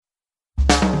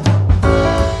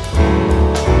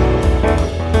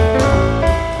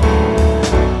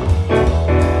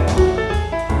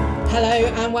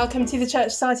welcome to the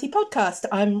Church Society podcast.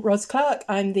 I'm Ros Clark.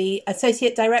 I'm the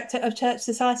Associate Director of Church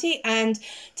Society, and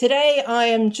today I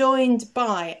am joined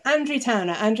by Andrew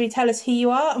Towner. Andrew, tell us who you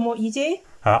are and what you do.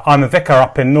 I'm a vicar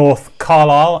up in North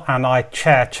Carlisle and I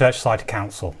chair Church Society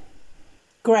Council.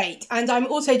 Great. And I'm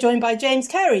also joined by James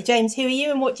Carey. James, who are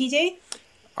you and what do you do?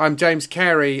 I'm James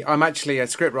Carey. I'm actually a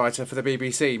scriptwriter for the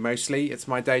BBC, mostly. It's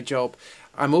my day job.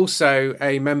 I'm also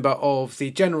a member of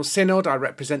the General Synod. I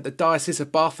represent the Diocese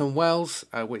of Bath and Wells,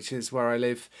 which is where I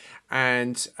live.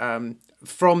 And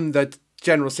from the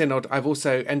General Synod, I've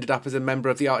also ended up as a member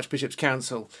of the Archbishop's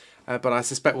Council. But I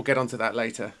suspect we'll get onto that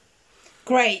later.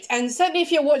 Great. And certainly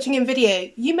if you're watching in video,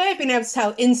 you may have been able to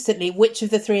tell instantly which of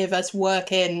the three of us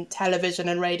work in television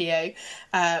and radio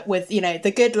with, you know, the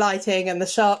good lighting and the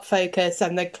sharp focus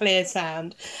and the clear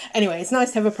sound. Anyway, it's nice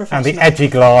to have a professional. And the edgy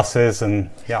glasses and,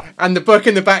 yeah. And the book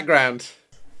in the background.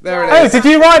 There it is. Oh, did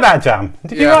you write that, Jam?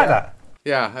 Did you write that?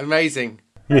 Yeah, amazing.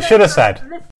 You should have said.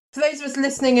 For those of us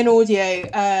listening in audio,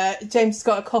 James has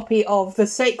got a copy of The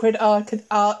Sacred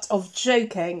Art of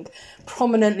Joking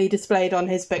prominently displayed on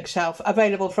his bookshelf,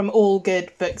 available from all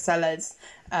good booksellers,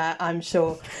 I'm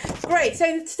sure. Great, so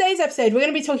in today's episode, we're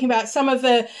going to be talking about some of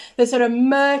the sort of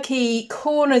murky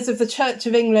corners of the Church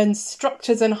of England's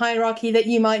structures and hierarchy that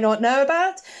you might not know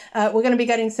about. We're going to be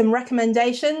getting some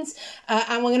recommendations,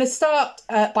 and we're going to start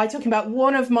by talking about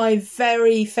one of my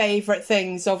very favourite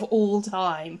things of all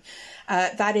time.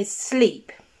 That is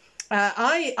sleep.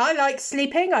 I like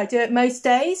sleeping. I do it most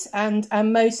days and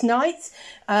most nights.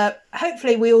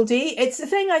 Hopefully we all do. It's the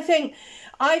thing I think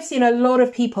I've seen a lot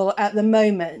of people at the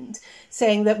moment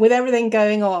saying that with everything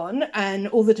going on and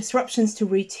all the disruptions to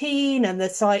routine and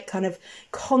the kind of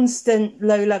constant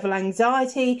low-level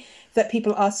anxiety, that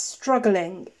people are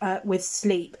struggling with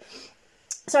sleep.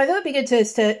 So I thought it'd be good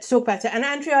to talk about it. And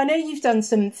Andrew, I know you've done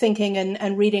some thinking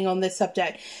and reading on this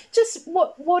subject. Just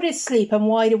what is sleep and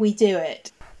why do we do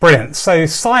it? Brilliant. So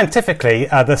scientifically,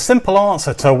 the simple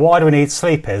answer to why do we need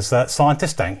sleep is that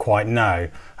scientists don't quite know.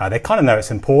 They kind of know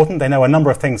it's important. They know a number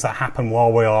of things that happen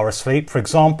while we are asleep. For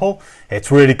example,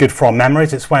 it's really good for our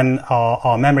memories. It's when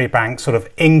our memory banks sort of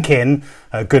ink in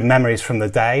good memories from the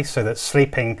day, so that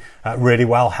sleeping really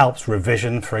well helps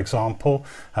revision, for example.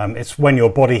 It's when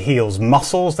your body heals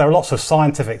muscles. There are lots of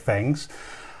scientific things.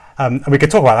 And we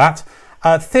could talk about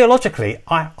that. Theologically,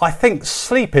 I think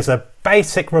sleep is a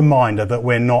basic reminder that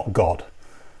we're not God.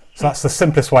 So that's the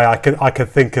simplest way I could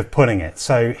think of putting it.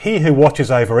 So he who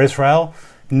watches over Israel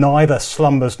neither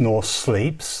slumbers nor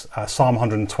sleeps, Psalm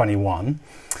 121.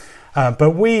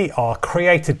 But we are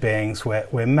created beings.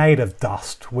 We're made of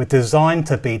dust. We're designed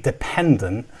to be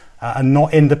dependent and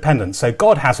not independent. So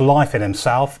God has life in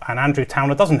himself, and Andrew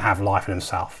Towner doesn't have life in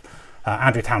himself.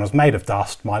 Andrew Towner's made of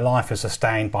dust. My life is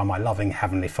sustained by my loving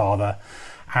Heavenly Father.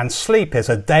 And sleep is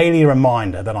a daily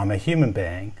reminder that I'm a human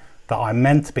being, that I'm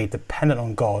meant to be dependent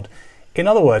on God. In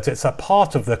other words, it's a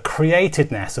part of the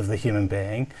createdness of the human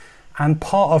being and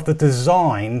part of the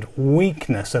designed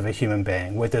weakness of a human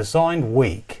being. We're designed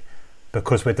weak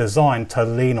because we're designed to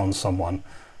lean on someone,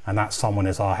 and that someone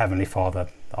is our Heavenly Father,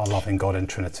 our loving God in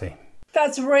Trinity.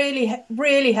 That's really,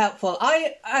 really helpful.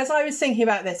 As I was thinking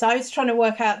about this, I was trying to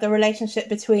work out the relationship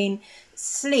between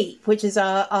sleep, which is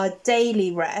our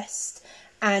daily rest,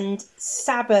 and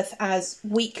Sabbath as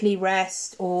weekly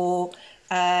rest or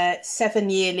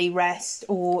 7-yearly rest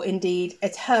or indeed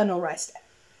eternal rest.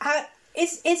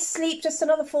 Is sleep just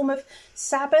another form of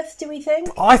Sabbath, do we think?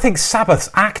 I think Sabbath's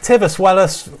active as well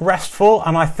as restful,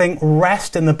 and I think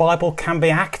rest in the Bible can be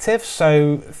active.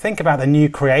 So think about the new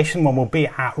creation when we'll be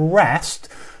at rest,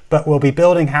 but we'll be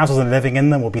building houses and living in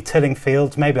them. We'll be tilling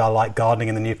fields. Maybe I like gardening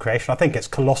in the new creation. I think it's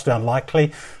colossally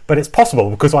unlikely, but it's possible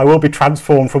because I will be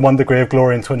transformed from one degree of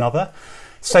glory into another.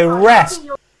 So rest...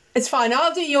 It's fine.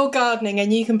 I'll do your gardening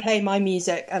and you can play my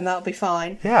music and that'll be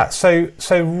fine. Yeah, so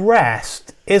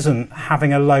rest isn't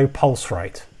having a low pulse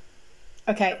rate.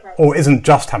 Okay. Or isn't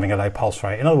just having a low pulse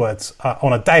rate. In other words,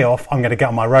 on a day off, I'm going to get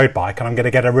on my road bike and I'm going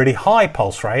to get a really high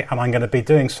pulse rate, and I'm going to be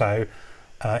doing so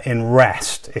in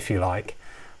rest, if you like.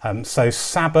 So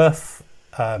Sabbath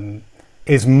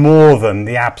is more than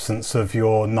the absence of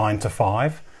your 9 to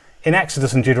 5. In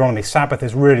Exodus and Deuteronomy, Sabbath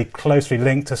is really closely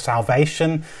linked to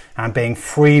salvation and being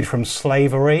freed from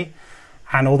slavery.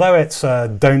 And although it's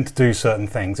don't do certain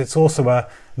things, it's also a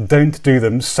don't do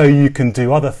them so you can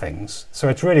do other things. So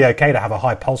it's really okay to have a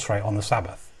high pulse rate on the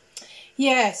Sabbath.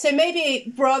 Yeah, so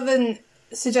maybe rather than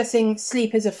suggesting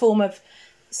sleep as a form of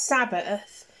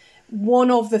Sabbath,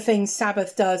 one of the things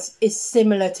Sabbath does is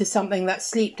similar to something that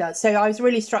sleep does. So I was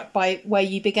really struck by where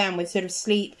you began with sort of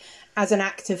sleep as an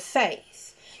act of faith.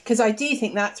 because I do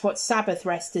think that's what Sabbath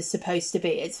rest is supposed to be.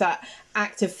 It's that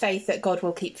act of faith that God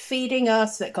will keep feeding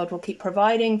us, that God will keep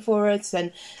providing for us,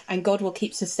 and God will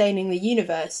keep sustaining the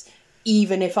universe,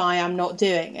 even if I am not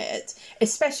doing it.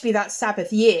 Especially that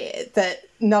Sabbath year that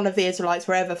none of the Israelites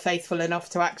were ever faithful enough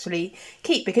to actually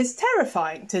keep, because it's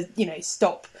terrifying to,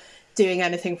 stop doing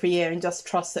anything for a year and just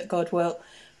trust that God will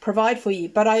provide for you.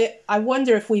 But I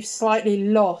wonder if we've slightly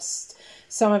lost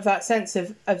some of that sense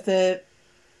of the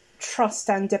trust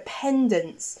and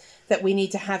dependence that we need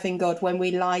to have in God when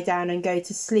we lie down and go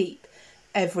to sleep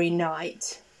every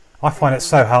night. I find it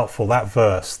so helpful, that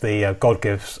verse, the God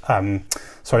gives,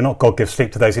 not God gives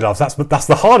sleep to those he loves. That's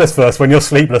the hardest verse when you're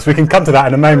sleepless. We can come to that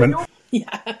in a moment.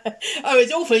 Yeah. Oh,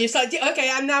 it's awful. You're like, okay,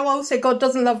 and now also God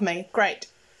doesn't love me. Great.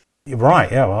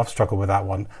 Right, yeah, well, I've struggled with that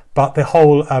one. But the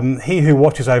whole, he who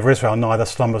watches over Israel neither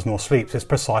slumbers nor sleeps is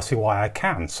precisely why I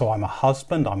can. So I'm a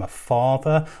husband, I'm a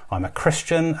father, I'm a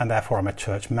Christian, and therefore I'm a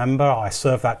church member. I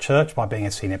serve that church by being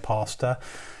a senior pastor.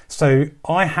 So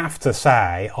I have to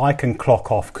say I can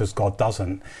clock off because God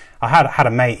doesn't. I had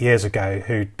a mate years ago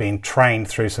who'd been trained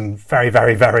through some very,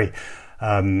 very, very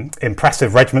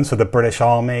impressive regiments of the British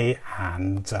Army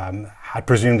and had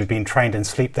presumably been trained in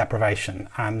sleep deprivation.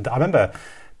 And I remember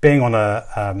being on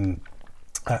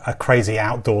a crazy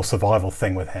outdoor survival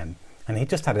thing with him, and he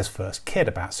just had his first kid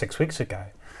about 6 weeks ago.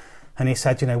 And he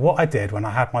said, what I did when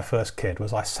I had my first kid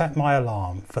was I set my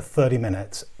alarm for 30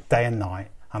 minutes day and night,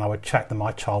 and I would check that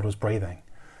my child was breathing.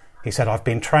 He said, I've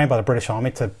been trained by the British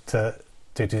Army to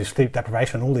do sleep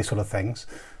deprivation and all these sort of things.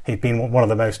 He'd been one of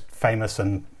the most famous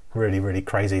and really, really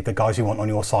crazy, the guys you want on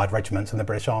your side regiments in the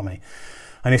British Army.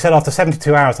 And he said, after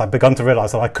 72 hours, I'd begun to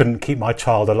realise that I couldn't keep my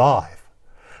child alive.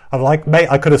 I'm like, mate,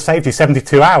 I could have saved you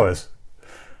 72 hours.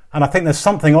 And I think there's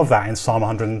something of that in Psalm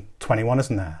 121,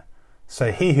 isn't there?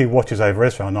 So he who watches over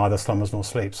Israel neither slumbers nor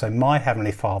sleeps. So my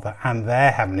Heavenly Father and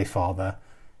their Heavenly Father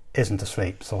isn't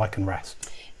asleep, so I can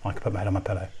rest. I can put my head on my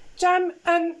pillow. Jam,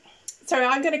 sorry,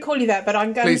 I'm going to call you that, but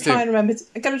I'm going to try and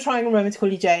remember to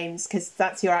call you James, because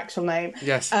that's your actual name.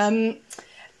 Yes.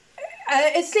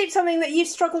 Is sleep something that you've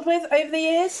struggled with over the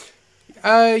years?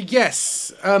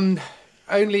 Yes.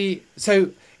 Only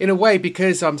so. In a way,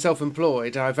 because I'm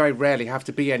self-employed, I very rarely have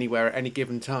to be anywhere at any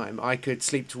given time. I could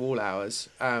sleep to all hours.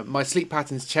 My sleep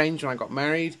patterns changed when I got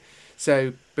married.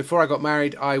 So before I got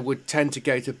married, I would tend to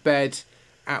go to bed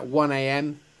at 1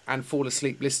 a.m. and fall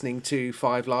asleep listening to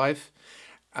 5 Live,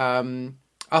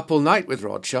 up all night with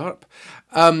Rod Sharp.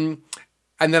 And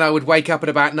then I would wake up at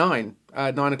about 9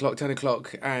 o'clock, 10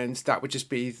 o'clock, and that would just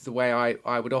be the way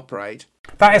I would operate.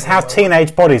 That is how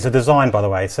teenage bodies are designed, by the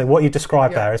way. So what you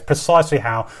described there is precisely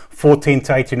how 14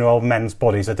 to 18-year-old men's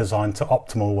bodies are designed to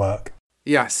optimal work.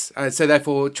 Yes. So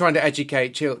therefore, trying to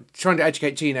educate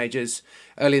teenagers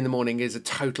early in the morning is a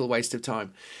total waste of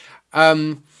time.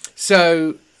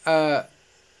 So that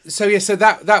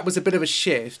was a bit of a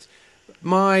shift.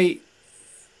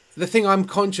 The thing I'm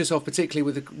conscious of,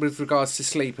 particularly with regards to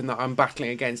sleep, and that I'm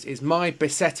battling against, is my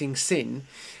besetting sin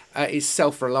is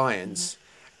self-reliance.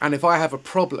 And if I have a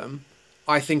problem,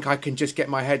 I think I can just get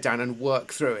my head down and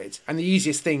work through it. And the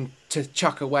easiest thing to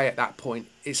chuck away at that point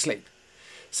is sleep.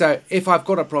 So if I've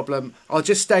got a problem, I'll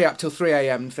just stay up till 3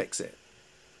 a.m. and fix it.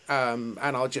 And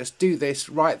I'll just do this,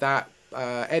 write that,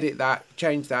 edit that,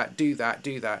 change that, do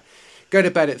that. Go to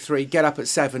bed at 3, get up at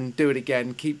 7, do it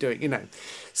again, keep doing,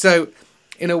 So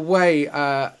in a way,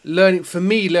 learning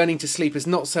to sleep is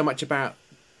not so much about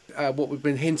what we've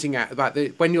been hinting at about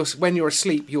when you're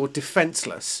asleep, you're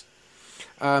defenseless.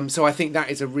 So I think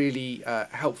that is a really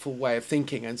helpful way of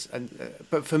thinking.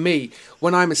 But for me,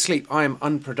 when I'm asleep, I am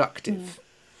unproductive,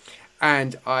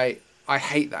 and I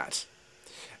hate that.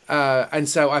 And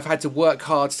so I've had to work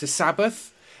hard to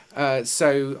Sabbath.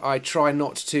 So I try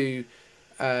not to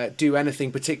do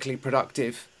anything particularly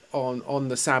productive on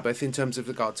the Sabbath in terms of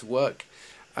regard to work.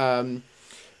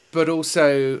 But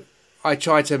also, I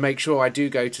try to make sure I do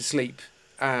go to sleep,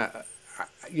 at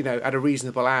a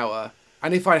reasonable hour.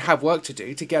 And if I have work to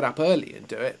do, to get up early and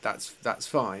do it, that's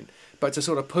fine. But to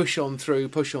sort of push on through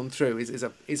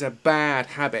is a bad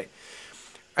habit.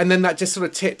 And then that just sort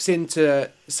of tips into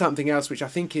something else, which I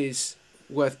think is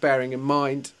worth bearing in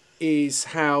mind, is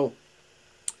how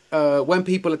when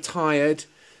people are tired,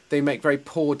 they make very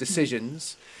poor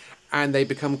decisions, and they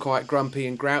become quite grumpy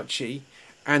and grouchy.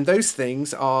 And those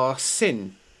things are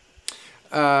sin.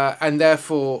 And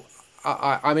therefore,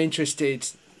 I'm interested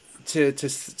to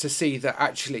see that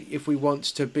actually, if we want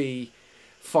to be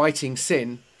fighting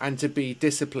sin and to be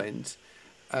disciplined,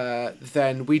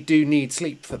 then we do need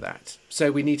sleep for that.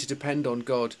 So we need to depend on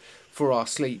God for our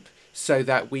sleep so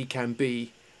that we can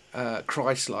be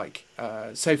Christ-like.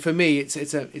 So for me,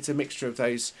 it's a mixture of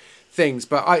those things.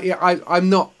 But I'm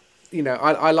not.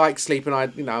 I like sleep,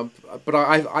 and but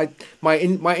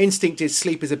my instinct is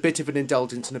sleep is a bit of an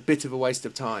indulgence and a bit of a waste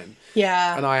of time.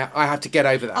 Yeah, and I have to get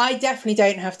over that. I definitely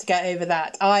don't have to get over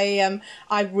that. I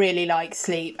really like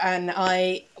sleep, and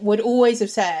I would always have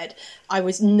said I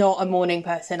was not a morning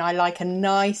person. I like a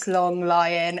nice long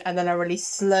lie-in and then a really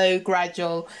slow,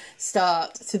 gradual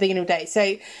start to the beginning of the day.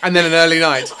 So and then an early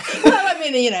night. Well, I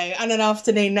mean, and an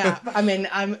afternoon nap. I mean,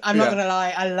 I'm not going to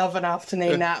lie, I love an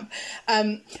afternoon nap.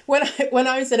 When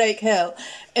I was at Oak Hill,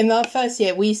 in our first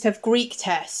year, we used to have Greek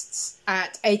tests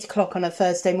at 8 o'clock on a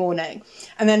Thursday morning.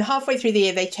 And then halfway through the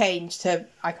year, they changed to,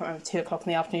 I can't remember, 2 o'clock in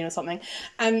the afternoon or something.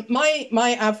 And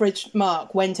my average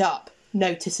mark went up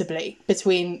noticeably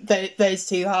between those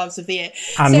two halves of the year.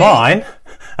 And mine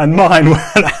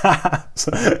went out.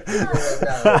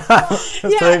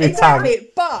 Yeah, exactly.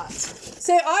 But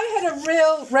so I had a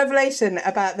real revelation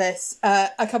about this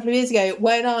a couple of years ago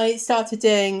when I started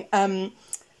doing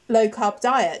low carb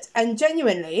diet, and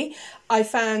genuinely I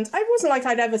found it wasn't like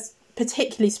I'd ever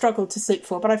particularly struggled to sleep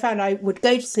before, but I found I would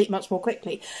go to sleep much more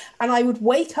quickly, and I would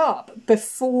wake up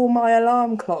before my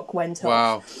alarm clock went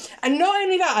off. And not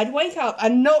only that, I'd wake up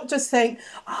and not just think,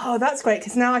 oh, that's great,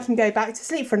 because now I can go back to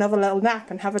sleep for another little nap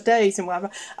and have a doze and whatever.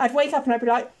 I'd wake up and I'd be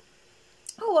like,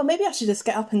 oh, well, maybe I should just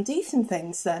get up and do some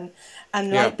things then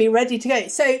and be ready to go.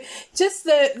 So just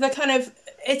the kind of,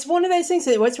 it's one of those things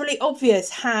where it's really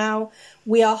obvious how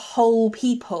we are whole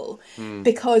people,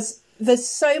 because there's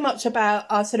so much about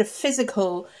our sort of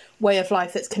physical way of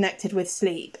life that's connected with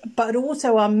sleep, but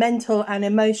also our mental and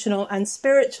emotional and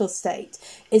spiritual state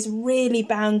is really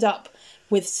bound up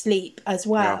with sleep as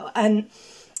well. Yeah. And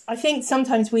I think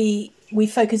sometimes we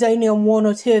focus only on one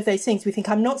or two of those things. We think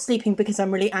I'm not sleeping because I'm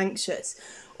really anxious,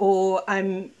 or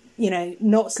I'm,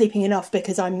 not sleeping enough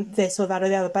because I'm this or that or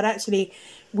the other. But actually,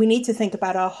 we need to think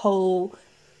about our whole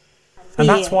being. And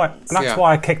that's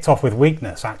why I kicked off with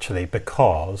weakness, actually,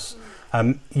 because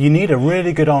you need a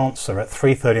really good answer at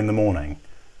 3:30 in the morning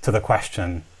to the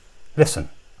question, listen,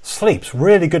 sleep's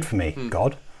really good for me,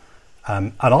 God.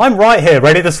 And I'm right here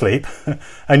ready to sleep,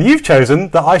 and you've chosen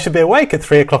that I should be awake at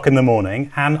 3 o'clock in the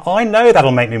morning, and I know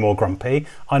that'll make me more grumpy.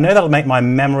 I know that'll make my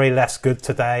memory less good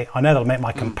today. I know that'll make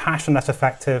my compassion less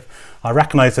effective. I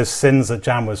recognise those sins that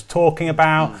Jan was talking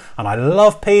about, and I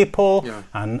love people,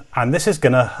 and this is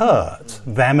going to hurt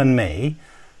them and me,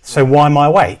 so why am I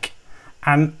awake?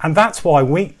 And that's why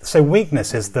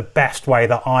weakness is the best way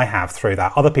that I have through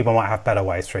that. Other people might have better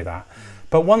ways through that.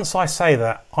 But once I say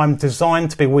that I'm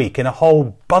designed to be weak in a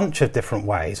whole bunch of different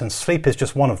ways, and sleep is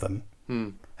just one of them.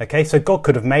 Okay, so God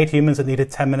could have made humans that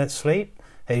needed 10 minutes sleep.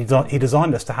 He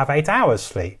designed us to have 8 hours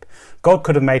sleep. God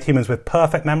could have made humans with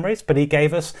perfect memories, but he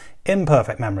gave us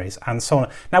imperfect memories, and so on.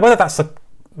 Now, whether that's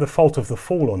the fault of the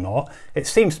fall or not, it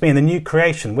seems to me in the new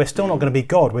creation, we're still not going to be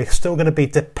God. We're still going to be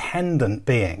dependent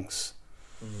beings.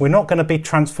 We're not going to be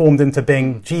transformed into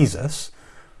being Jesus,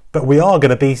 but we are going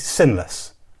to be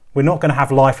sinless. We're not going to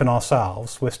have life in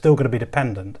ourselves. We're still going to be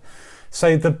dependent.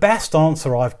 So the best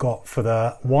answer I've got for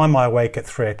the why am I awake at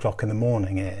 3 o'clock in the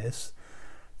morning is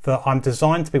that I'm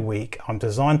designed to be weak. I'm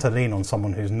designed to lean on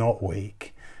someone who's not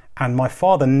weak. And my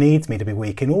Father needs me to be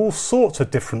weak in all sorts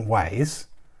of different ways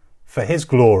for his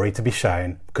glory to be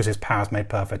shown, because his power is made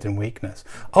perfect in weakness.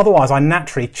 Otherwise, I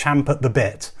naturally champ at the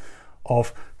bit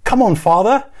of, come on,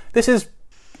 Father, this is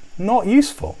not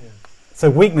useful. Yeah. So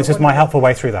weakness is my helpful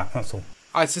way through that, that's all.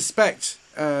 I suspect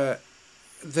if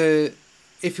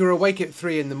you're awake at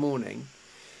 3 in the morning,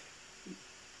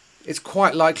 it's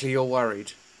quite likely you're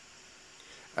worried.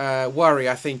 Worry,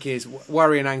 I think,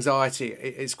 worry and anxiety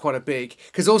is quite a big,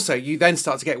 because also you then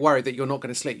start to get worried that you're not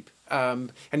going to sleep,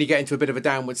 and you get into a bit of a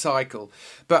downward cycle.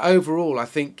 But overall, I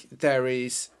think there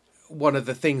is one of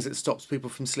the things that stops people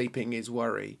from sleeping is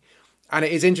worry. And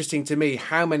it is interesting to me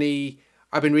how many,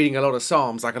 I've been reading a lot of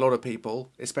Psalms, like a lot of people,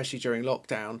 especially during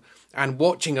lockdown, and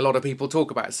watching a lot of people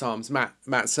talk about Psalms.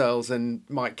 Matt Searles and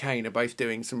Mike Cain are both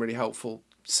doing some really helpful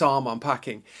Psalm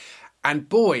unpacking. And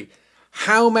boy,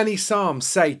 how many Psalms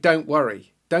say, don't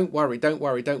worry, don't worry, don't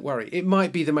worry, don't worry. It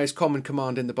might be the most common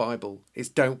command in the Bible is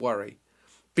don't worry,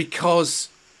 because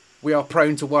we are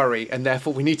prone to worry, and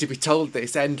therefore we need to be told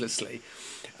this endlessly.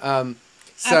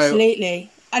 Absolutely.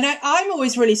 And I'm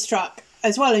always really struck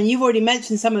as well, and you've already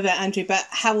mentioned some of it, Andrew, but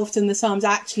how often the Psalms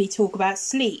actually talk about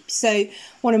sleep. So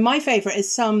one of my favourite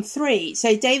is Psalm 3.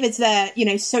 So David's there,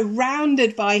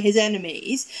 surrounded by his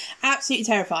enemies, absolutely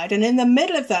terrified. And in the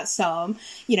middle of that Psalm,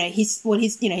 he's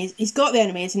got the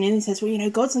enemies, and then he says,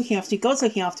 God's looking after you, God's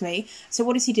looking after me. So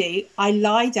what does he do? I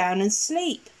lie down and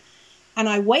sleep. and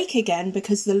I wake again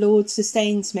because the Lord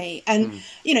sustains me. And,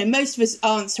 most of us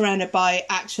aren't surrounded by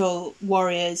actual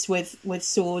warriors with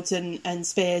swords and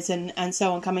spears and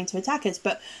so on coming to attack us.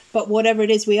 But whatever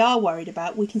it is we are worried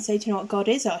about, we can say, do you know what, God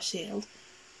is our shield.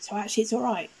 So actually it's all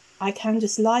right. I can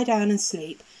just lie down and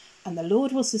sleep, and the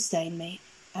Lord will sustain me,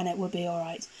 and it will be all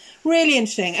right. Really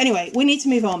interesting. Anyway, we need to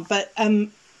move on. But,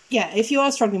 if you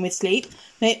are struggling with sleep,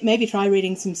 maybe try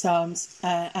reading some Psalms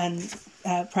and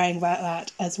praying about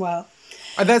that as well.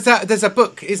 There's a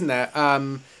book, isn't there?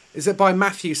 Is it by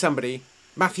Matthew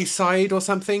Syed or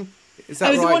something? Is that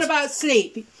right? The one about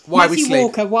sleep. Why Matthew We Sleep.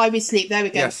 Walker, Why We Sleep. There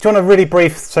we go. Yes. Do you want a really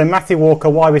brief? So Matthew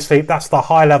Walker, Why We Sleep. That's the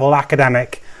high-level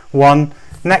academic one.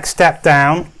 Next step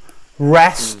down,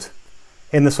 Rest,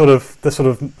 in the sort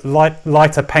of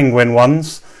lighter Penguin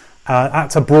ones.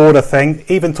 That's a broader thing.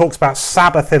 Even talks about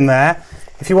Sabbath in there.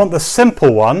 If you want the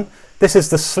simple one, this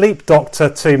is the Sleep Doctor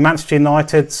to Manchester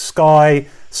United, Sky,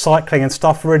 cycling and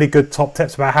stuff. Really good top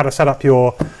tips about how to set up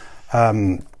your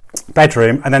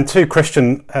bedroom. And then two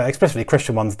Christian, explicitly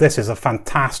Christian ones. This is a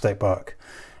fantastic book.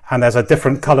 And there's a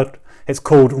different coloured, it's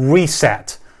called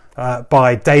Reset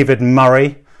by David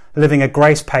Murray. Living a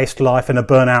grace-paced life in a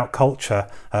burnout culture.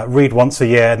 Read once a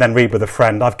year and then read with a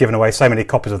friend. I've given away so many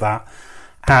copies of that.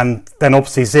 And then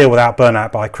obviously Zeal Without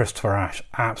Burnout by Christopher Ash.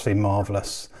 Absolutely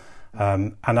marvellous.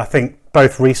 And I think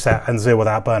both Reset and Zeal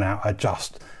Without Burnout are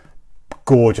just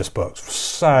gorgeous books.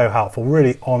 So helpful.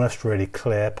 Really honest, really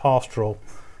clear, pastoral.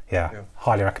 Yeah.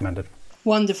 Highly recommended.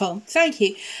 Wonderful. Thank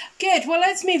you. Good. Well,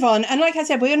 let's move on. And like I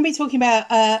said, we're going to be talking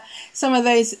about some of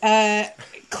those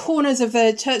corners of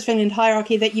the Church of England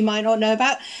hierarchy that you might not know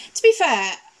about. To be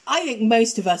fair, I think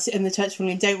most of us in the Church of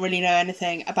England don't really know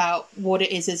anything about what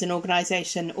it is as an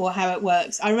organisation or how it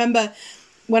works. I remember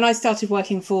when I started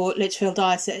working for Lichfield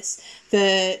Diocese,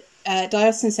 the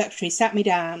diocesan secretary sat me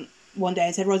down one day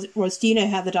and said, Ros, do you know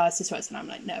how the diocese works? And I'm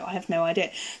like, no, I have no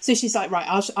idea. So she's like,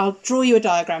 right, I'll draw you a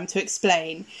diagram to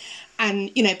explain.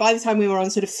 And, by the time we were on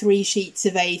sort of 3 sheets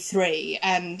of A3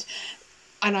 and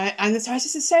so I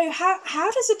just said, so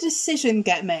how does a decision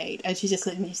get made? And she just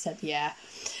looked at me and said, yeah.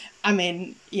 I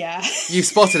mean, yeah. You've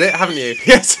spotted it, haven't you?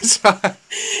 Yes.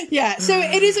 Yeah, so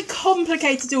it is a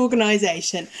complicated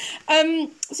organisation.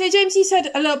 So, James, you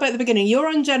said a little bit at the beginning, you're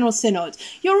on General Synod.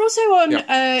 You're also on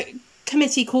a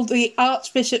committee called the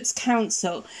Archbishop's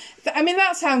Council. I mean,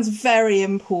 that sounds very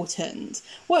important.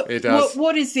 It does.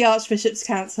 What is the Archbishop's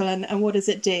Council and what does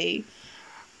it do?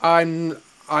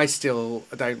 I still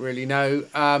don't really know,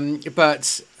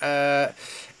 but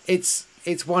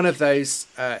it's one of those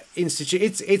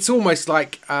institutes. It's almost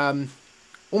like a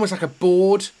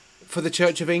board for the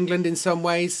Church of England in some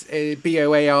ways.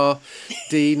 BOARD,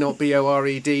 not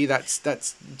BORED.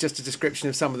 That's just a description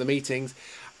of some of the meetings,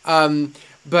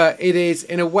 but it is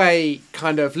in a way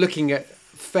kind of looking at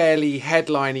fairly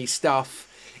headliney stuff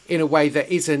in a way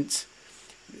that isn't.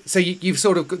 So you've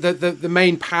sort of the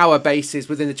main power bases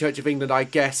within the Church of England, I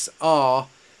guess, are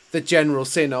the General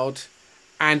Synod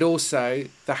and also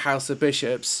the House of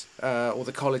Bishops or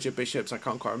the College of Bishops. I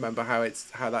can't quite remember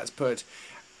how that's put,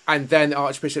 and then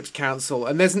Archbishop's Council.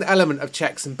 And there's an element of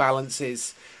checks and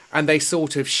balances, and they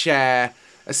sort of share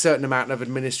a certain amount of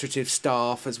administrative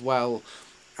staff as well.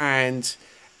 And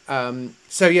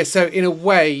so in a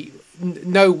way,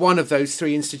 no one of those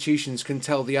 3 institutions can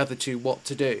tell the other 2 what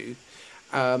to do.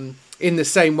 In the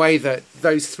same way that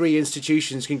those 3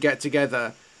 institutions can get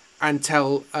together and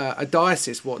tell a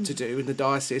diocese what to do, and the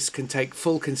diocese can take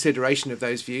full consideration of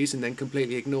those views and then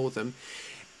completely ignore them.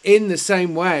 In the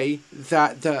same way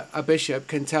that a bishop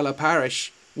can tell a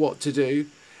parish what to do,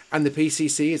 and the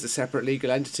PCC is a separate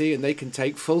legal entity, and they can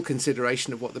take full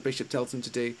consideration of what the bishop tells them to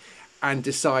do and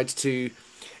decide to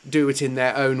do it in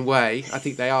their own way. I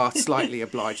think they are slightly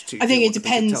obliged to. I think it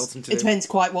depends. It depends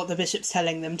quite what the bishop's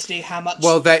telling them to do. How much?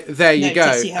 Well, there you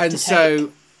go. You have and to so,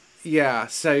 take. yeah.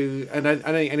 So, and I don't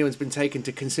think anyone's been taken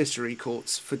to consistory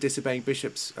courts for disobeying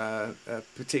bishops,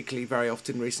 particularly very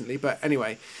often recently. But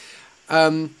anyway, I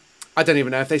don't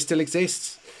even know if they still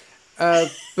exist.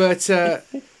 But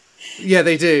yeah,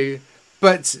 they do.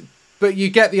 But you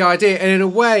get the idea, and in a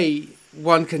way,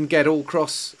 one can get all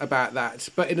cross about that.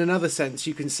 But in another sense,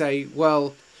 you can say,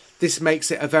 well, this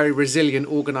makes it a very resilient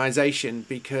organisation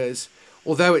because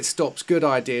although it stops good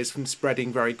ideas from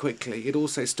spreading very quickly, it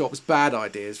also stops bad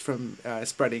ideas from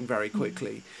spreading very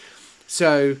quickly.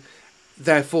 So,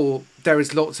 therefore, there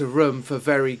is lots of room for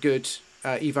very good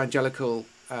evangelical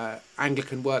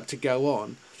Anglican work to go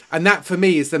on. And that, for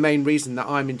me, is the main reason that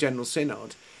I'm in General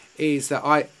Synod, is that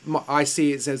I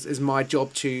see it as my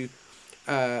job to...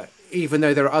 even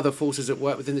though there are other forces at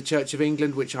work within the Church of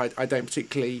England, which I don't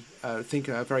particularly think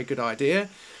are a very good idea,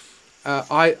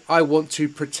 I want to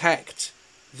protect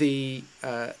the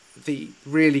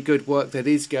really good work that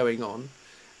is going on,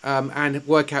 and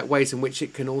work out ways in which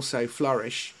it can also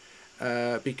flourish,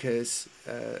 because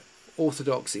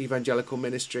Orthodox evangelical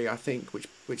ministry, I think,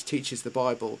 which teaches the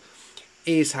Bible,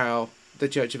 is how the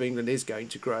Church of England is going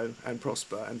to grow and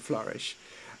prosper and flourish.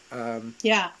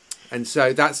 And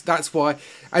so that's why,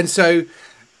 and so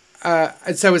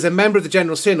as a member of the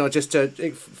General Synod, just to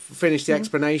finish the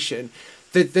explanation,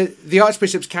 the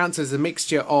Archbishop's Council is a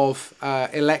mixture of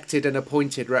elected and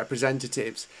appointed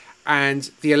representatives, and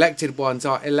the elected ones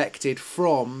are elected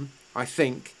from, I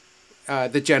think,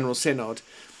 the General Synod.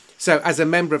 So as a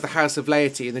member of the House of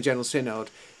Laity in the General Synod,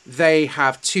 they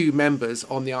have 2 members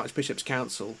on the Archbishop's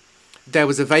Council. There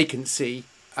was a vacancy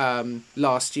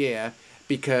last year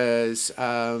because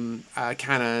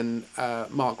Canon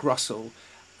Mark Russell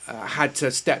had to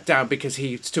step down because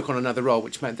he took on another role,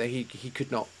 which meant that he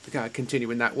could not continue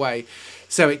in that way.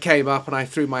 So it came up, and I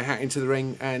threw my hat into the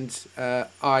ring, and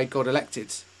I got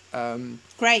elected.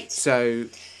 Great. So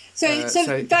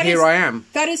that here I am.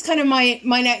 That is kind of my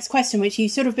next question, which you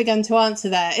sort of begun to answer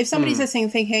there. If somebody's listening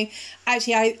thinking,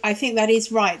 actually, I think that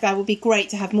is right, that would be great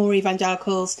to have more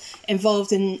evangelicals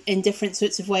involved in different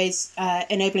sorts of ways,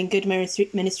 enabling good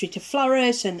ministry to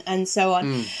flourish and so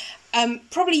on.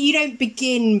 Probably you don't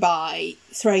begin by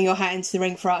throwing your hat into the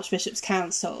ring for Archbishop's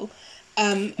Council.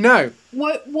 No.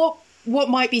 What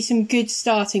might be some good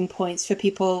starting points for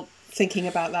people thinking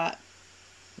about that?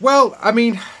 Well, I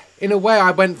mean, in a way, I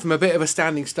went from a bit of a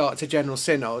standing start to General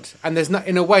Synod, and there's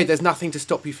nothing to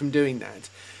stop you from doing that.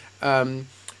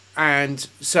 And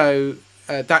so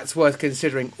that's worth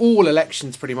considering. All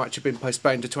elections pretty much have been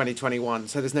postponed to 2021,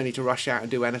 so there's no need to rush out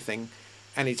and do anything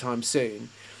anytime soon.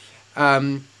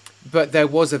 But there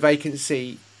was a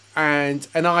vacancy, and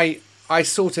I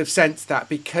sort of sensed that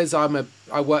because I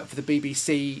work for the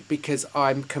BBC, because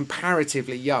I'm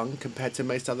comparatively young compared to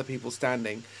most other people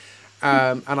standing,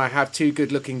 and I have 2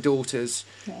 good-looking daughters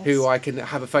who I can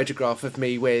have a photograph of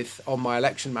me with on my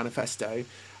election manifesto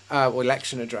or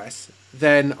election address.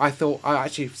 Then I thought I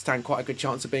actually stand quite a good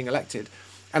chance of being elected,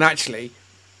 and actually,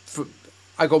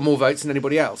 I got more votes than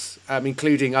anybody else,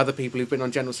 including other people who've been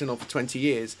on General Synod for 20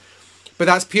 years. But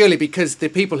that's purely because the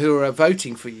people who are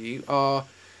voting for you are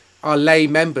lay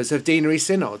members of deanery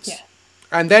synods. Yeah.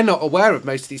 And they're not aware of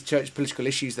most of these church political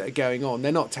issues that are going on.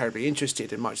 They're not terribly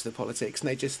interested in much of the politics, and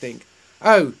they just think,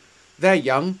 oh, they're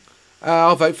young,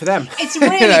 I'll vote for them. It's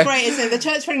really great, isn't it? The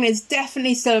Church of England is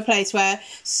definitely still a place where,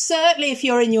 certainly if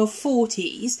you're in your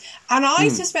 40s, and I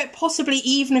suspect possibly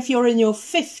even if you're in your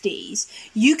 50s,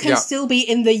 you can still be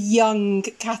in the young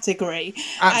category.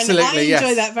 Absolutely, and I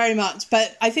enjoy that very much.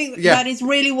 But I think that is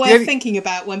really worth thinking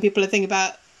about when people are thinking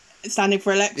about standing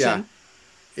for election.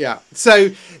 Yeah.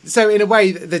 So in a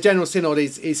way, the General Synod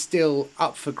is still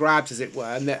up for grabs, as it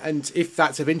were. And if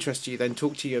that's of interest to you, then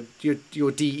talk to your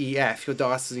DEF, your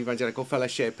Diocesan Evangelical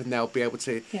Fellowship, and they'll be able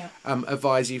to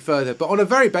advise you further. But on a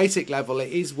very basic level, it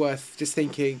is worth just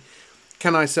thinking,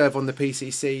 can I serve on the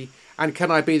PCC? And can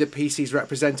I be the PC's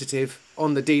representative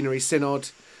on the Deanery Synod?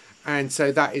 And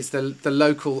so that is the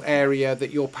local area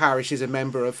that your parish is a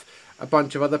member of a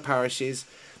bunch of other parishes.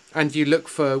 And you look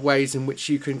for ways in which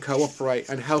you can cooperate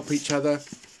and help each other.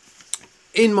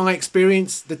 In my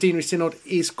experience, the Deanery Synod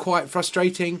is quite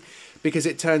frustrating because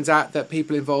it turns out that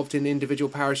people involved in individual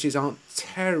parishes aren't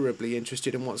terribly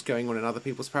interested in what's going on in other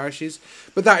people's parishes.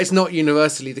 But that is not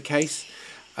universally the case.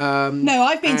 No,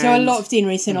 I've been to a lot of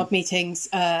Deanery Synod meetings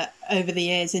over the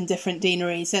years in different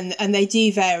deaneries, and they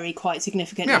do vary quite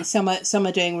significantly. Yeah. Some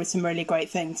are doing some really great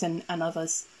things, and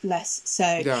others less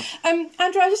so. Yeah.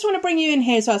 Andrew, I just want to bring you in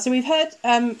here as well. So we've heard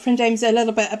from James a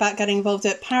little bit about getting involved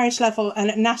at parish level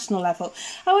and at national level.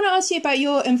 I want to ask you about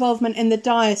your involvement in the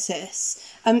diocese.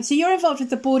 So you're involved with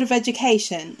the Board of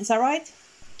Education, is that right?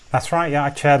 That's right, yeah.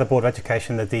 I chair the Board of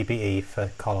Education, the DBE, for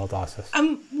Carlisle Diocese.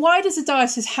 Why does a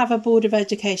diocese have a Board of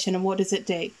Education, and what does it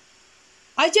do?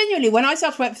 I genuinely, when I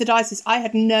started to work for the diocese, I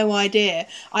had no idea.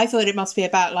 I thought it must be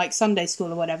about like Sunday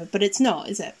school or whatever, but it's not,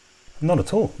 is it? Not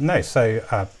at all, no.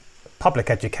 So public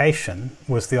education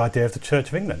was the idea of the Church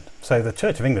of England. So the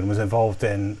Church of England was involved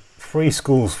in free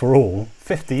schools for all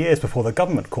 50 years before the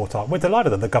government caught up. We're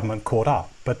delighted that the government caught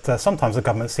up, but sometimes the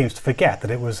government seems to forget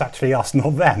that it was actually us,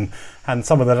 not them. And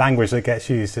some of the language that gets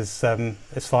used is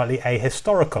slightly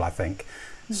ahistorical, I think.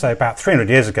 Mm-hmm. So about 300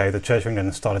 years ago, the Church of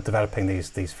England started developing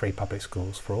these free public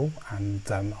schools for all. And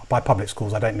by public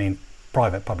schools, I don't mean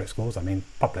private public schools, I mean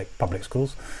public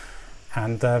schools.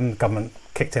 And government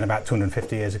kicked in about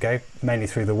 250 years ago, mainly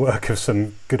through the work of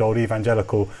some good old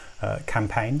evangelical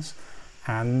campaigns.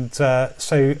 And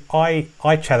so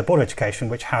I chair the Board of Education,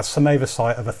 which has some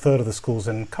oversight of a third of the schools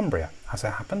in Cumbria, as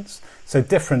it happens. So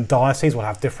different dioceses will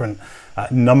have different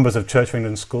numbers of Church of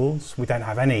England schools. We don't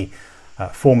have any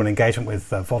formal engagement with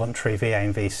voluntary VA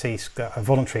and VC,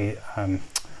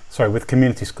 with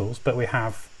community schools, but we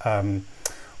have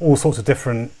all sorts of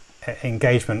different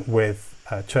engagement with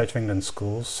Church of England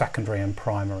schools, secondary and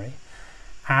primary.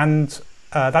 And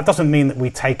that doesn't mean that we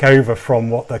take over from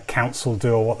what the council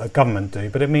do or what the government do,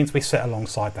 but it means we sit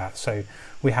alongside that. So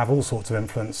we have all sorts of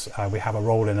influence. We have a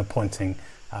role in appointing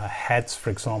heads, for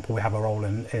example. We have a role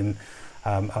in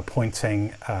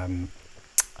appointing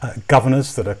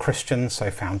governors that are Christians,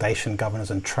 so foundation governors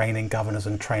and training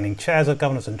chairs of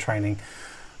governors and training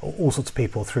all sorts of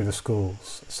people through the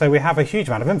schools. So we have a huge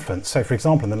amount of influence. So, for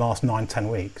example, in the last 9-10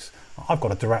 weeks, I've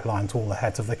got a direct line to all the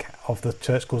heads of the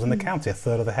church schools in the county, a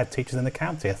third of the head teachers in the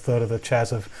county, a third of the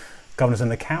chairs of governors in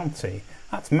the county.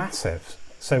 That's massive.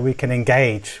 So we can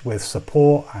engage with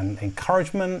support and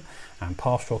encouragement and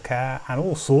pastoral care and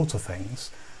all sorts of things,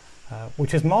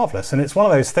 which is marvellous. And it's one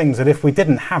of those things that if we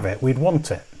didn't have it, we'd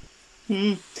want it.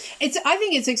 I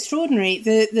think it's extraordinary,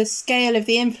 the scale of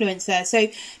the influence there. So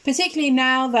particularly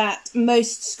now that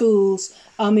most schools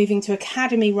are moving to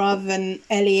academy rather than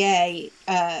LEA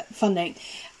funding,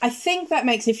 I think that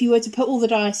makes, if you were to put all the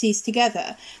dioceses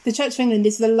together, the Church of England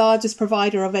is the largest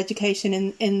provider of education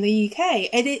in the UK.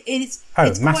 It's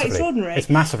quite extraordinary. It's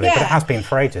massively, but it has been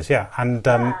for ages, yeah. And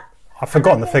I've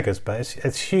forgotten the figures, but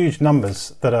it's huge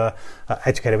numbers that are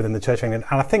educated within the Church of England.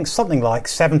 And I think something like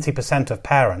 70% of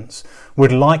parents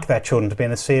would like their children to be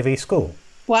in a C of E school.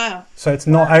 Wow. So it's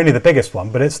not only the biggest one,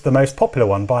 but it's the most popular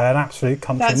one by an absolute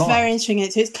country mile. That's very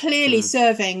interesting. So it's clearly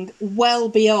serving well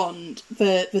beyond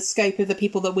the scope of the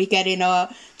people that we get in our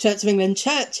Church of England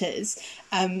churches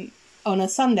on a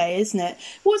Sunday, isn't it?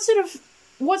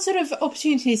 What sort of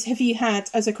opportunities have you had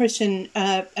as a Christian?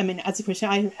 As a Christian,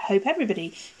 I hope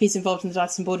everybody who's involved in the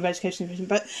Diocesan Board of Education,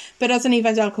 but as an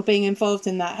evangelical being involved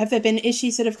in that, have there been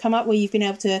issues that have come up where you've been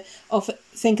able to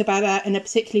think about that in a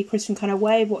particularly Christian kind of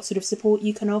way? What sort of support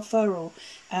you can offer, or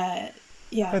I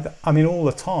mean, all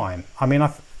the time.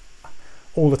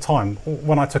 All the time.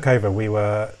 When I took over, we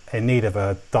were in need of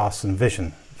a diocesan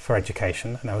vision for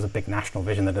education, and there was a big national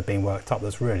vision that had been worked up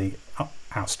that's really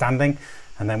outstanding.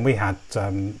 And then we had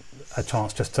a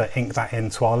chance just to ink that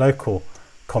into our local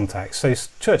context. So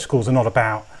church schools are not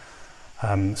about,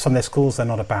 some of their schools, they're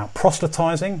not about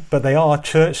proselytising, but they are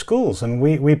church schools. And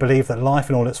we believe that life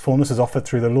in all its fullness is offered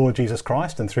through the Lord Jesus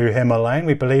Christ and through him alone.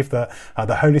 We believe that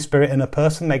the Holy Spirit in a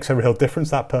person makes a real difference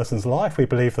to that person's life. We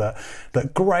believe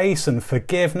that grace and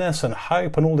forgiveness and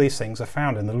hope and all these things are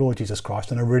found in the Lord Jesus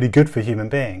Christ and are really good for human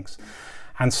beings.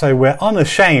 And so we're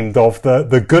unashamed of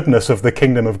the goodness of the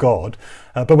kingdom of God,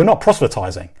 but we're not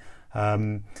proselytising.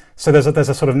 So there's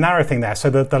a sort of narrow thing there.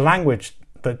 So the language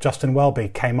that Justin Welby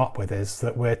came up with is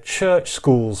that we're church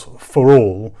schools for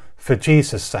all, for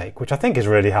Jesus' sake, which I think is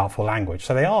really helpful language.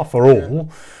 So they are for all,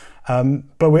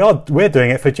 but we're doing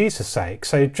it for Jesus' sake.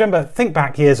 So remember, think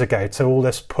back years ago to all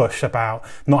this push about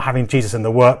not having Jesus in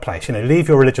the workplace. Leave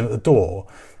your religion at the door.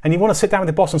 And you want to sit down with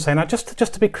your boss and say, now, just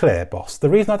to be clear, boss,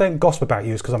 the reason I don't gossip about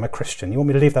you is because I'm a Christian. You want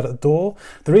me to leave that at the door?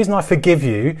 The reason I forgive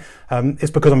you is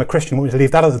because I'm a Christian. You want me to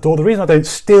leave that at the door? The reason I don't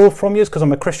steal from you is because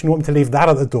I'm a Christian. You want me to leave that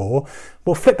at the door?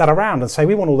 We'll flip that around and say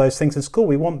we want all those things in school.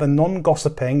 We want the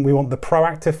non-gossiping. We want the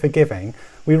proactive forgiving.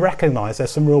 We recognise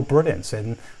there's some real brilliance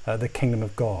in the kingdom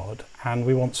of God, and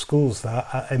we want schools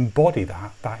that embody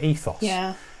that ethos.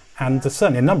 Yeah. And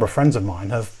certainly a number of friends of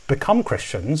mine have become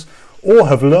Christians or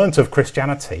have learnt of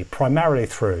Christianity primarily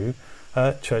through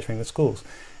Church of England schools.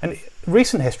 And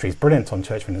recent history is brilliant on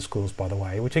Church of England schools, by the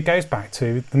way, which it goes back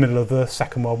to the middle of the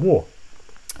Second World War.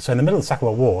 So in the middle of the Second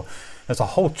World War, there's a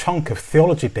whole chunk of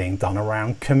theology being done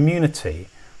around community.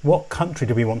 What country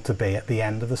do we want to be at the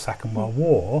end of the Second World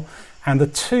War? And the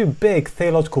two big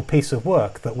theological pieces of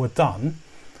work that were done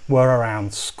were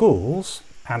around schools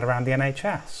and around the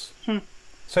NHS.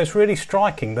 So it's really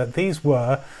striking that these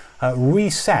were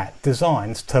reset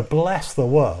designs to bless the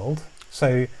world,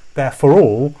 so they're for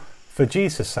all, for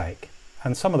Jesus' sake.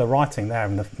 And some of the writing there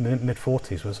in the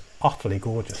mid-40s was utterly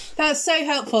gorgeous. That's so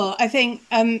helpful. I think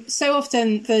so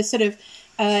often the sort of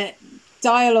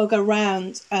dialogue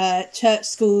around church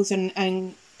schools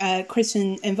and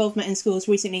Christian involvement in schools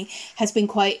recently has been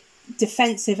quite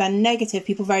defensive and negative.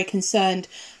 People very concerned,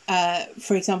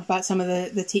 for example, about some of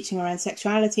the teaching around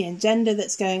sexuality and gender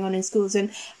that's going on in schools, and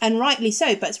rightly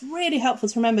so. But it's really helpful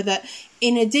to remember that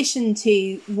in addition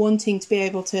to wanting to be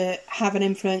able to have an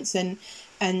influence and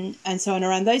so on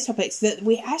around those topics, that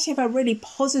we actually have a really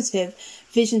positive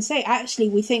vision. Say, actually,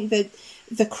 we think that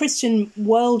the Christian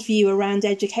worldview around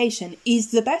education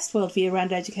is the best worldview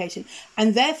around education.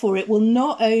 And therefore it will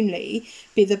not only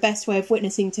be the best way of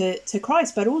witnessing to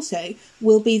Christ, but also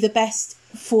will be the best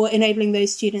for enabling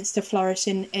those students to flourish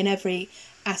in every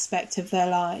aspect of their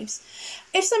lives.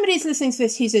 If somebody's listening to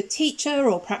this who's a teacher,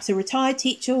 or perhaps a retired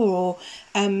teacher, or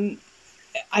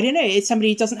I don't know, it's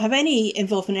somebody who doesn't have any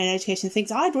involvement in education,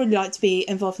 thinks I'd really like to be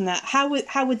involved in that, how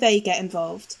would they get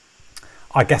involved?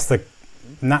 I guess the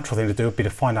natural thing to do would be to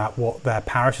find out what their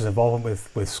parish's involvement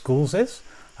with schools is.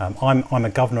 I'm a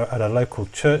governor at a local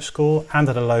church school and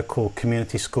at a local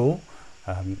community school,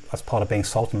 as part of being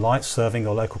Salt and Light, serving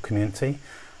your local community,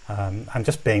 and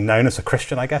just being known as a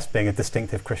Christian, I guess, being a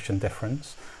distinctive Christian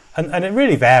difference. And it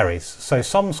really varies. So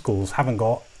some schools haven't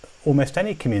got almost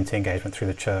any community engagement through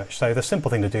the church. So the simple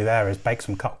thing to do there is bake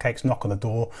some cupcakes, knock on the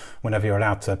door whenever you're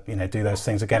allowed to, do those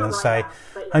things again,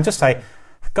 and just say,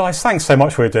 guys, thanks so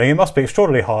much for what you're doing. It must be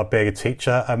extraordinarily hard being a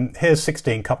teacher. Here's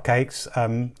 16 cupcakes.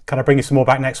 Can I bring you some more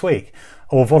back next week?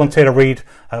 Or volunteer to read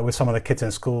with some of the kids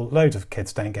in school. Loads of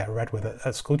kids don't get read with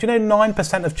at school. Do you know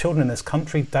 9% of children in this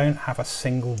country don't have a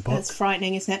single book? That's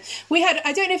frightening, isn't it? We had,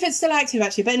 I don't know if it's still active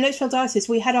actually, but in Lichfield Diocese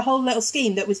we had a whole little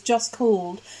scheme that was just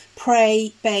called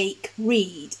Pray, Bake,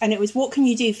 Read. And it was, what can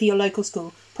you do for your local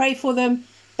school? Pray for them,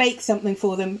 bake something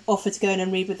for them, offer to go in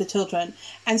and read with the children.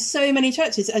 And so many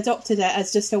churches adopted it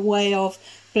as just a way of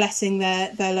blessing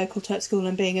their local church school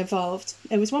and being involved.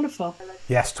 It was wonderful.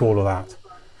 Yes to all of that.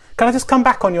 Can I just come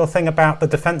back on your thing about the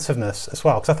defensiveness as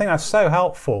well? Because I think that's so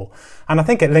helpful. And I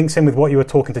think it links in with what you were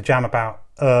talking to Jam about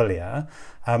earlier.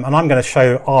 And I'm going to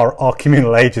show our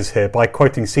communal ages here by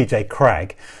quoting C.J.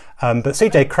 Craig. But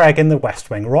C.J. Craig in the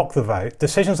West Wing, Rock the Vote,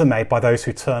 decisions are made by those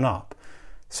who turn up.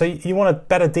 So you want a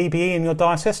better DBE in your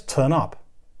diocese? Turn up.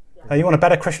 You want a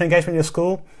better Christian engagement in your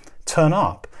school? Turn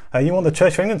up. You want the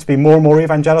Church of England to be more and more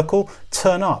evangelical?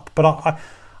 Turn up. But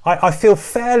I feel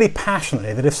fairly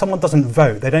passionately that if someone doesn't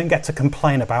vote, they don't get to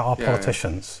complain about our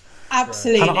politicians.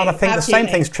 Absolutely. And I think the same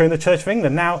thing's true in the Church of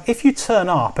England. Now, if you turn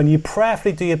up and you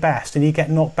prayerfully do your best and you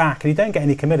get knocked back and you don't get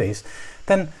any committees,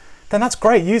 then that's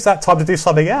great. Use that time to do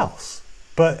something else.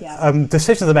 But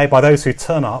decisions are made by those who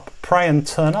turn up, pray and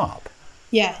turn up.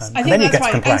 Yes, I think that's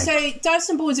right. And so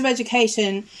diocesan boards of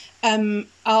education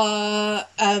are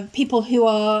people who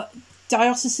are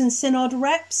diocesan synod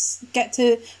reps get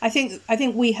to, I think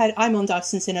I'm on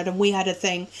diocesan synod and we had a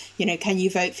thing, can you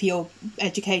vote for your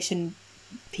education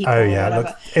people? Oh yeah, look,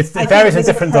 it varies in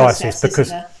different dioceses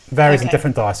because varies in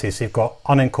different dioceses. You've got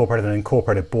unincorporated and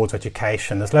incorporated boards of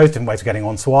education. There's loads of different ways of getting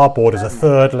on. So our board is a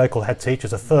third local head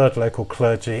teachers, a third local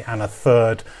clergy and a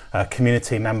third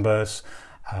community members.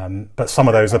 But some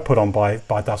of those are put on by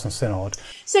Diocesan Synod.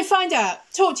 So find out,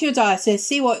 talk to your diocese,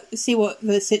 see what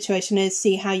the situation is,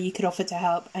 see how you could offer to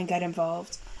help and get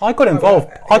involved. I got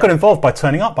involved by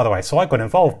turning up, by the way. So I got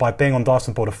involved by being on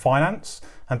Diocesan Board of Finance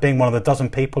and being one of the dozen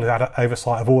people who had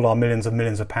oversight of all our millions and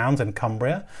millions of pounds in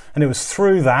Cumbria. And it was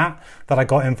through that I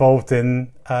got involved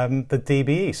in the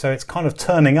DBE. So it's kind of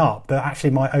turning up that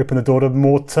actually might open the door to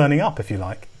more turning up, if you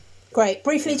like. Great.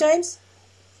 Briefly, James?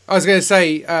 I was going to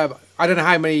say, I don't know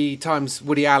how many times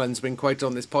Woody Allen's been quoted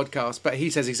on this podcast, but he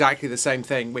says exactly the same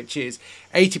thing, which is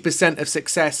 80% of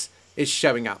success is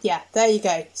showing up. Yeah, there you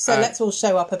go. So let's all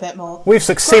show up a bit more. We've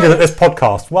succeeded at this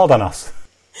podcast. Well done us.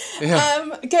 Yeah.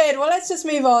 Good. Well, let's just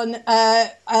move on.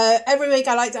 Every week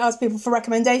I like to ask people for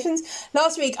recommendations.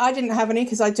 Last week I didn't have any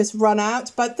because I just run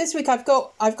out, but this week I've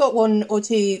got one or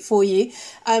two for you.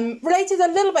 Related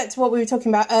a little bit to what we were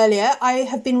talking about earlier, I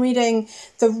have been reading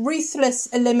The Ruthless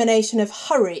Elimination of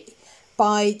Hurry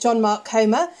by John Mark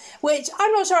Comer, which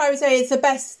I'm not sure I would say is the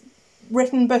best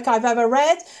written book I've ever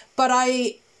read, but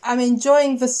I'm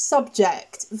enjoying the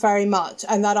subject very much,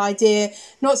 and that idea,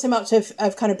 not so much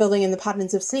of kind of building in the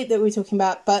patterns of sleep that we were talking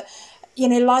about, but,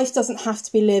 life doesn't have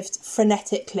to be lived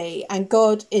frenetically, and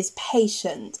God is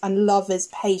patient, and love is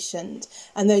patient,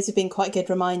 and those have been quite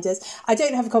good reminders. I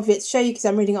don't have a copy of it to show you because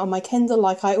I'm reading it on my Kindle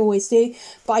like I always do,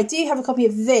 but I do have a copy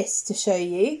of this to show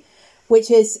you, which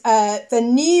is the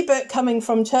new book coming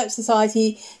from Church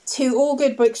Society to all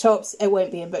good bookshops. It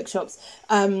won't be in bookshops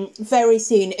very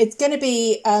soon. It's going to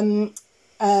be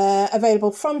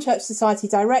available from Church Society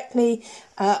directly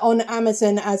on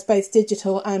Amazon as both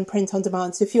digital and print on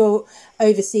demand. So if you're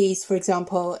overseas, for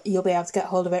example, you'll be able to get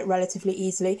hold of it relatively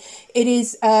easily. It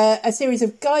is a series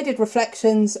of guided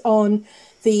reflections on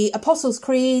the Apostles'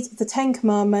 Creed, the Ten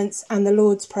Commandments and the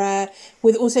Lord's Prayer,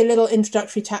 with also little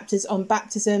introductory chapters on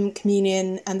baptism,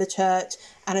 communion and the church,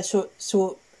 and a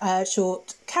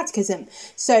short catechism.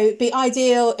 So it'd be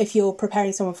ideal if you're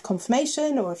preparing someone for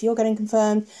confirmation or if you're getting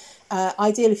confirmed,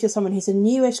 ideal if you're someone who's a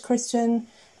newish Christian,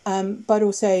 but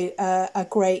also a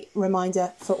great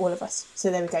reminder for all of us.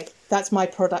 So there we go. That's my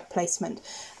product placement.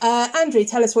 Andrew,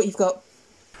 tell us what you've got.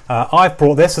 I've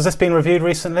brought this. Has this been reviewed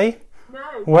recently? No.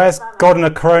 Where's God in a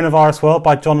Coronavirus World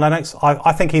by John Lennox?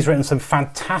 I think he's written some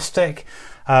fantastic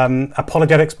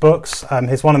apologetics books.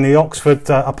 His one in the Oxford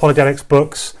apologetics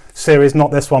books series,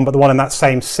 not this one, but the one in that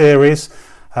same series,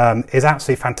 is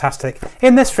absolutely fantastic.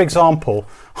 In this, for example,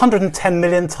 110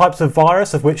 million types of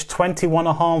virus, of which 21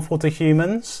 are harmful to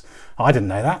humans. I didn't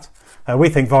know that. We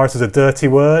think virus is a dirty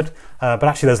word, but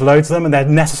actually there's loads of them and they're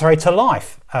necessary to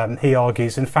life, he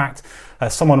argues. In fact,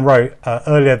 someone wrote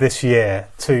earlier this year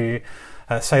to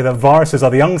say that viruses are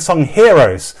the unsung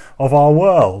heroes of our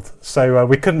world. So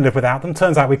we couldn't live without them.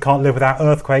 Turns out we can't live without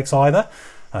earthquakes either.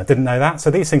 Didn't know that.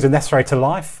 So these things are necessary to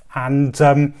life. And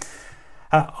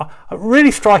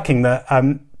really striking that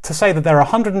to say that there are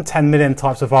 110 million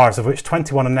types of virus, of which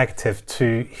 21 are negative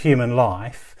to human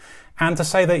life, and to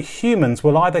say that humans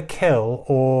will either kill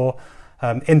or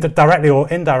directly or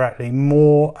indirectly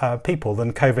more people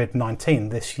than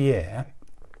COVID-19 this year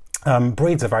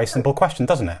breeds a very simple question,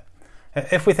 doesn't it?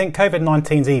 If we think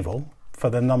COVID-19 is evil for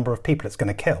the number of people it's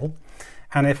going to kill,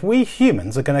 and if we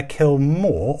humans are going to kill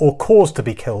more or cause to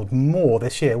be killed more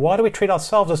this year, why do we treat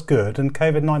ourselves as good and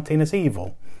COVID-19 as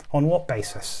evil? On what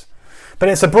basis? But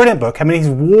it's a brilliant book. I mean, he's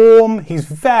warm, he's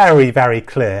very, very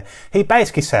clear. He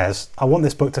basically says, I want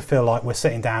this book to feel like we're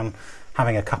sitting down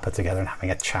having a cuppa together and having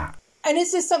a chat. And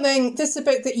is this a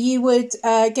book that you would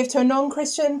give to a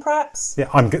non-Christian, perhaps? Yeah,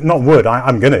 I'm going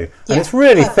to. And it's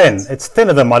really thin. It's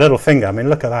thinner than my little finger. I mean,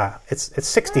 look at that. It's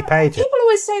 60 pages. People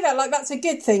always say that, like that's a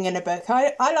good thing in a book.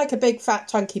 I like a big, fat,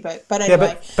 chunky book. But anyway.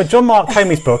 Yeah, but John Mark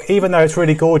Comey's book, even though it's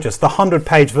really gorgeous, the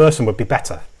 100-page version would be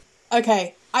better.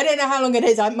 Okay. I don't know how long it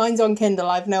is. Mine's on Kindle.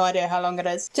 I have no idea how long it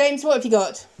is. James, what have you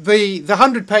got? The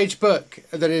 100-page book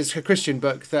that is a Christian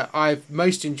book that I've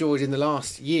most enjoyed in the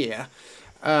last year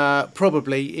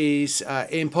probably is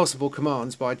Impossible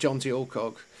Commands by John T.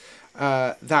 Alcock.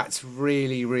 That's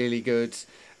really, really good.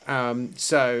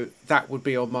 So that would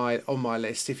be on my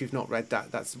list. If you've not read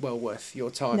that, that's well worth your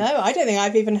time. No, I don't think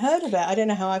I've even heard of it. I don't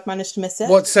know how I've managed to miss it.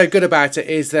 What's so good about it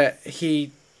is that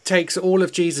he takes all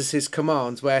of Jesus's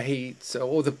commands,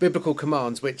 or the biblical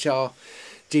commands, which are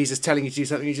Jesus telling you to do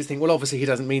something, you just think, well, obviously he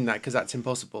doesn't mean that because that's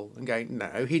impossible. And going,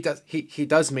 no, he does. He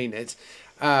does mean it,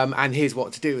 and here's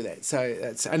what to do with it.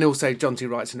 So and also John T.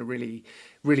 writes in a really,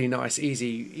 really nice,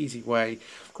 easy way.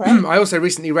 Great. I also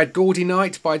recently read Gaudy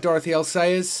Night by Dorothy L.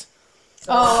 Sayers.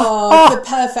 Oh, it's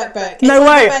the perfect book. It's no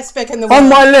way. The best book in the world. On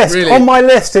my list, Really? On my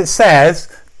list, it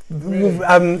says. Really?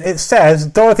 It says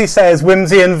Dorothy Sayers'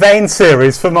 Whimsy and Vain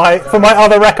series for my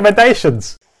other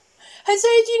recommendations. So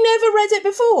you never read it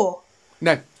before?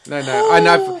 No. And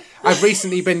I've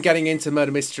recently been getting into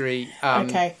murder mystery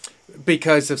Okay.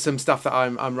 because of some stuff that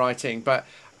I'm writing. But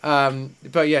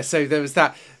yeah, so there was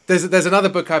that. There's another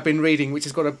book I've been reading which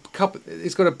has got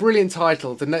it's got a brilliant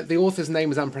title. The author's name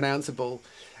is unpronounceable,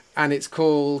 and it's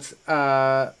called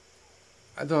the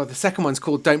second one's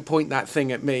called Don't Point That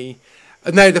Thing at Me.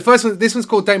 No, this one's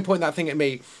called Don't Point That Thing at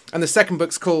Me, and the second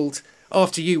book's called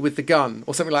After You with the Gun,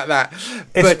 or something like that.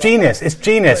 It's genius.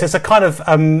 It's a kind of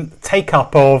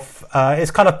take-up of... it's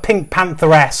kind of Pink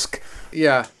Panther-esque.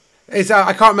 Yeah.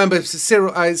 I can't remember,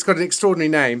 Cyril, it's got an extraordinary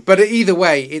name, but either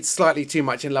way, it's slightly too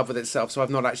much in love with itself, so I've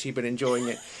not actually been enjoying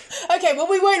it. Okay, well,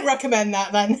 we won't recommend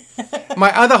that then.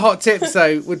 My other hot tips,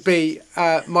 though, would be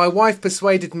my wife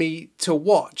persuaded me to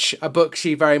watch a book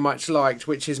she very much liked,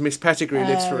 which is Miss Pettigrew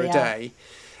Lives for a Day.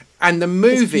 And the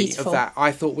movie of that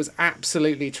I thought was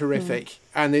absolutely terrific,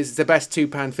 and is the best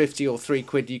 £2.50 or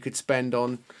 £3 you could spend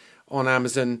on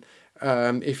Amazon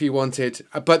if you wanted.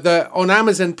 But on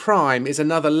Amazon Prime is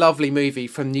another lovely movie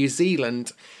from New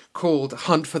Zealand called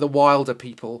Hunt for the Wilder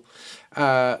People,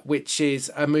 which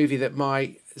is a movie that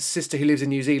my sister who lives in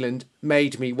New Zealand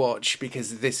made me watch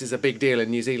because this is a big deal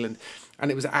in New Zealand, and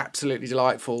it was absolutely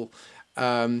delightful.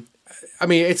 I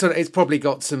mean, it's probably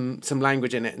got some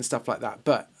language in it and stuff like that,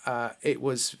 but it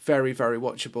was very, very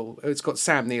watchable. It's got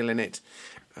Sam Neill in it.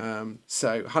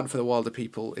 So Hunt for the Wilder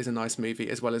People is a nice movie,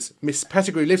 as well as Miss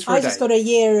Pettigrew Lives for a Day. I just got a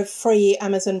year of free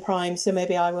Amazon Prime, so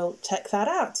maybe I will check that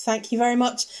out. Thank you very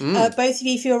much, both of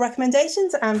you, for your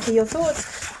recommendations and for your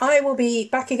thoughts. I will be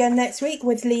back again next week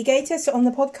with Lee Gatiss on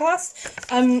the podcast.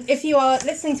 If you are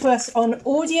listening to us on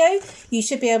audio, you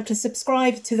should be able to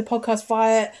subscribe to the podcast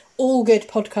via all good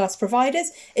podcast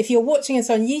providers. If you're watching us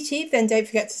on YouTube, then don't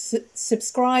forget to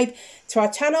subscribe to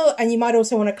our channel, and you might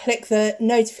also want to click the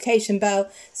notification bell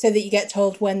so that you get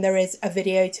told when there is a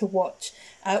video to watch.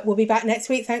 We'll be back next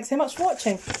week. Thanks so much for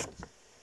watching.